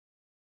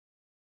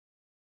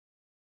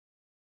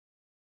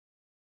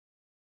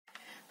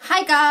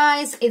Hi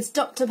guys, it's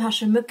Dr.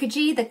 Pasha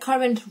Mukherjee, the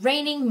current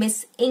reigning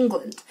Miss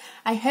England.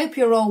 I hope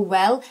you're all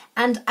well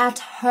and at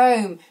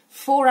home.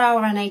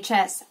 4-hour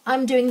NHS.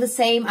 I'm doing the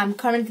same. I'm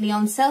currently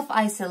on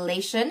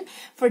self-isolation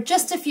for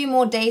just a few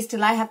more days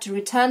till I have to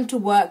return to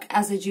work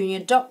as a junior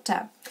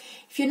doctor.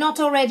 If you're not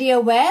already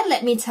aware,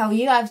 let me tell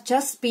you, I've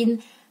just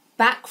been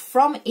back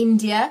from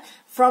India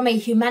from a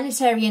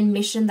humanitarian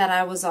mission that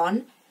I was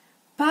on,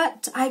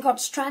 but I got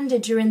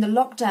stranded during the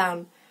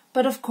lockdown.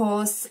 But of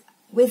course,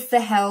 with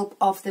the help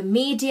of the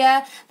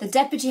media, the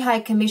Deputy High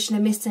Commissioner,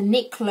 Mr.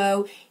 Nick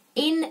Lowe,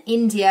 in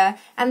India,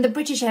 and the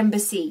British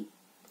Embassy,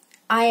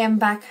 I am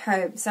back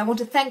home. So I want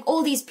to thank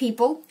all these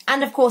people,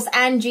 and of course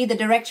Angie, the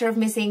Director of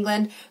Miss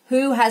England,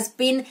 who has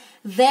been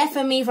there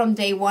for me from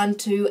day one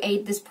to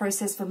aid this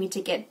process for me to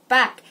get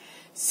back.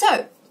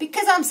 So,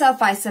 because I'm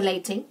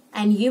self-isolating,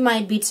 and you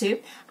might be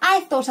too, I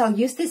thought I'll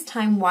use this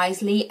time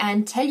wisely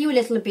and tell you a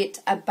little bit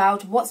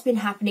about what's been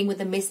happening with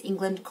the Miss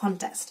England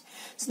contest.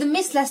 So the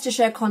Miss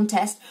Leicestershire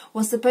contest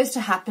was supposed to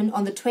happen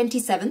on the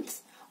 27th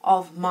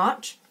of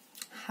March.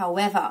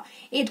 However,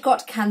 it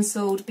got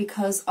cancelled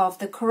because of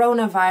the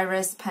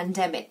coronavirus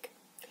pandemic.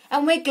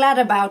 And we're glad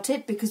about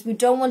it because we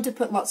don't want to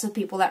put lots of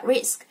people at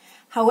risk.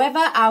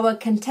 However, our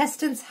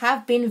contestants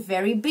have been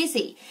very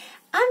busy.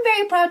 I'm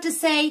very proud to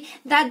say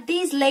that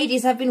these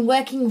ladies have been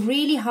working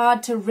really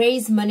hard to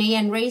raise money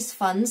and raise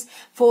funds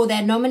for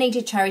their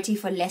nominated charity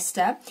for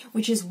Leicester,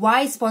 which is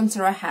Why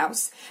Sponsor a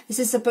House. This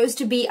is supposed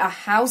to be a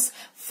house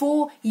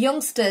for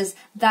youngsters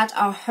that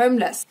are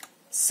homeless.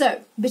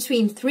 So,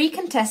 between 3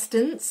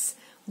 contestants,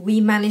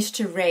 we managed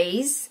to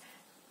raise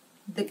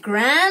the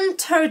grand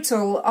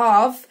total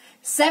of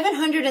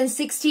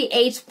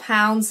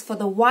 £768 for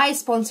the Why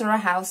Sponsor a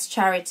House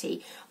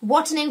charity.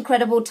 What an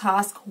incredible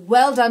task.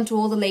 Well done to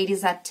all the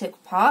ladies that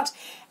took part.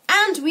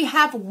 And we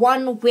have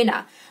one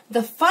winner.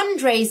 The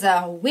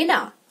fundraiser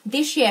winner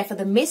this year for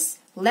the Miss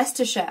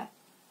Leicestershire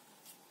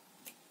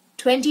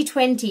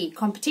 2020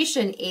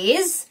 competition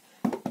is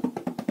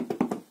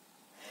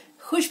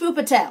Khushbu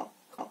Patel.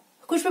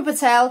 Khushbu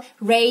Patel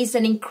raised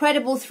an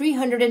incredible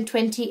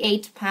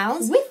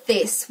 £328. With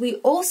this, we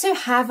also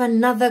have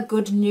another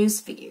good news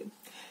for you.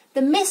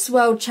 The Miss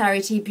World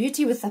charity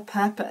Beauty with a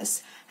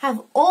Purpose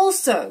have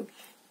also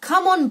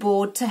come on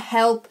board to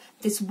help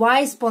this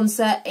Why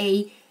Sponsor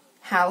a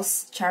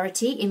House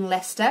charity in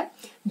Leicester.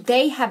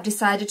 They have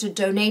decided to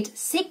donate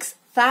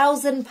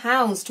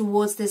 £6,000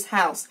 towards this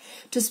house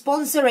to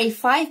sponsor a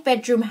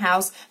 5-bedroom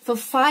house for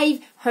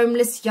 5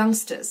 homeless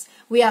youngsters.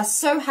 We are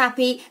so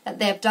happy that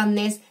they have done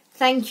this.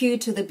 Thank you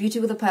to the Beauty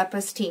with a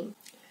Purpose team.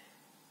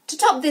 To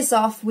top this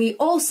off, we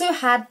also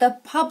had the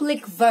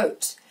public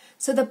vote.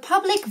 So the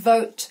public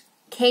vote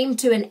came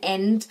to an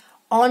end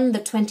on the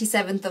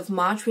 27th of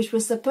March, which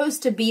was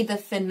supposed to be the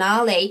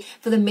finale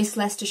for the Miss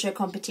Leicestershire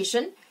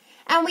competition.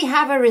 And we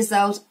have a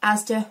result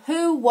as to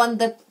who won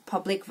the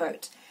public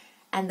vote.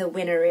 And the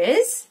winner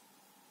is...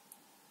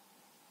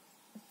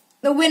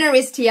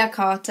 Tia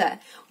Carter.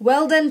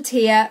 Well done,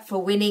 Tia,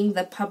 for winning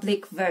the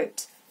public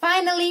vote.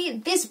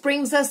 Finally, this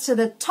brings us to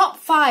the top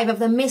 5 of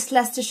the Miss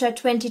Leicestershire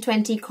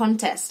 2020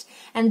 contest.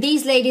 And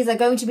these ladies are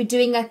going to be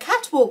doing a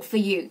catwalk for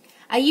you.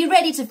 Are you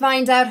ready to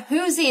find out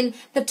who's in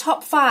the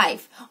top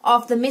 5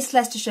 of the Miss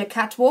Leicestershire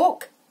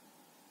catwalk?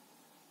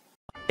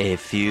 A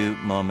few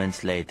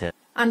moments later.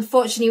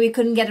 Unfortunately, we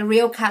couldn't get a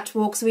real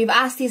catwalk, so we've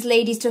asked these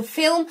ladies to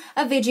film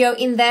a video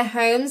in their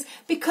homes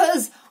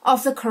because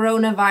of the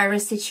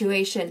coronavirus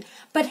situation.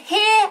 But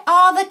here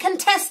are the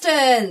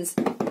contestants!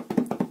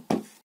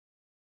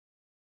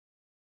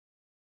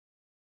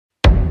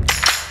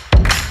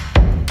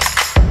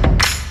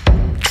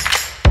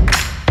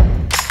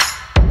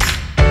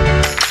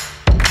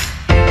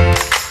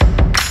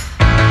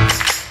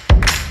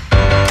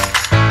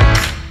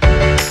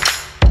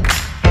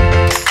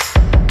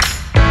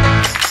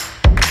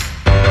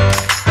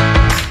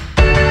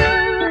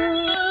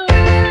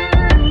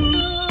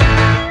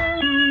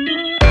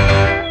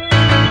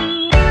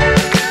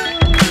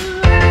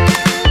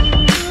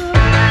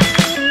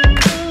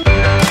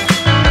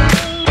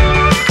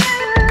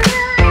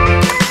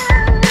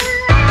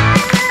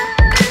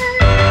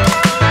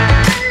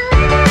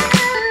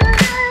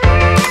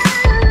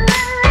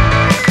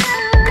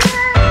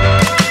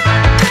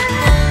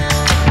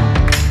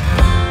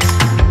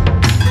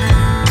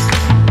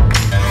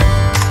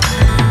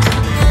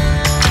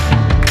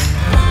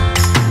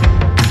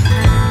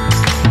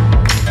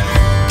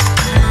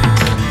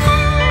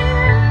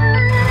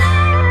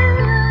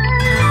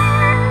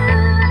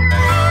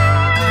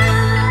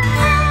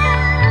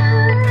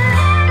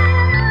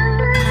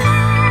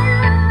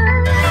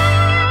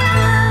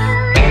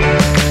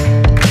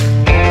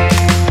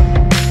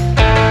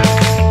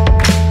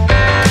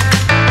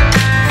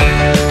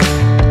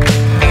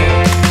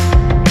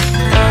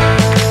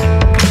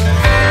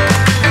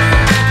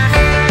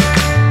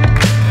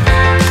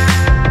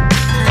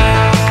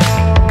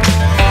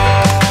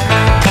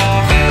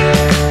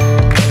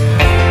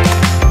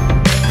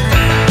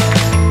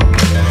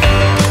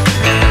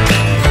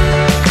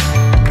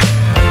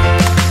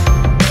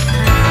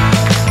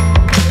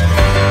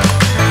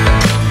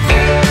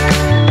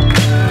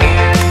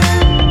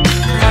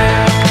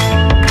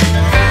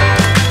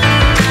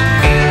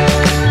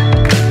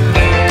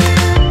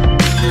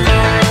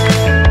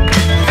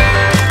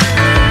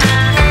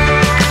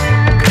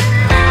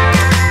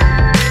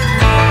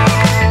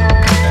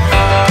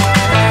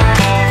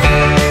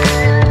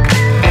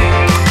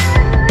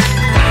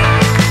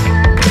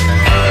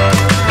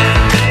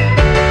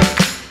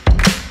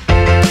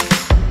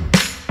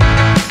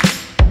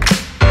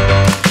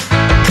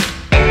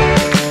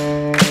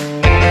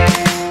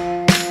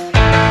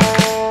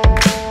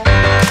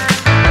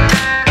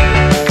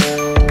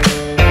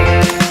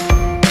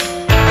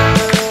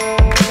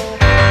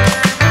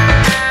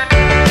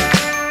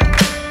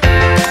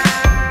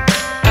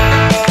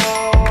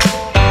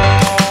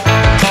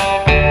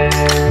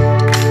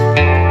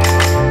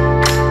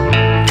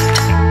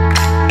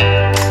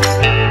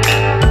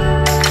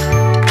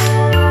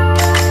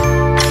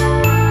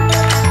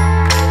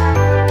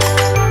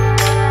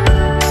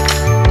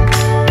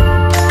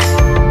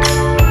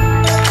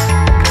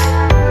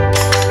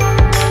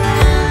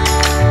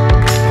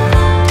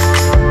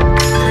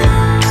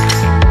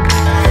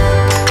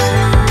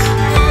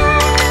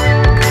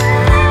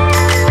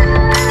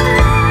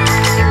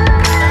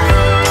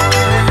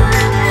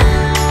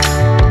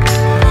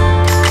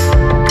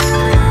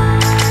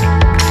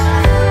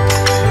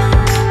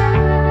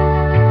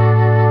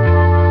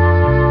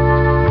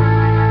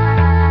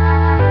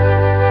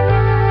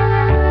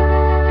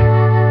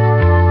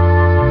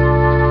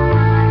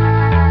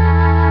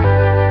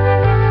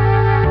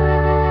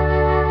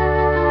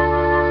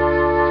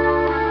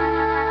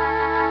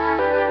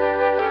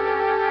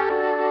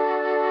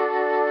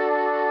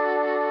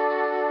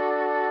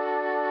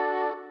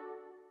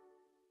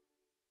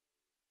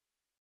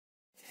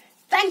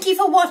 Thank you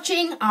for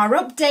watching our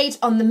update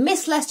on the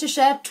Miss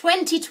Leicestershire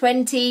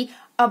 2020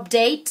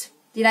 update.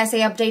 Did I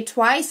say update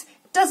twice?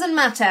 Doesn't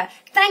matter.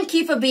 Thank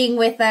you for being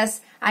with us.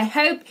 I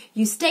hope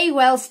you stay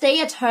well, stay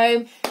at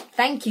home.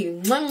 Thank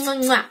you. Mwah,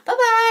 mwah, mwah.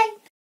 Bye-bye.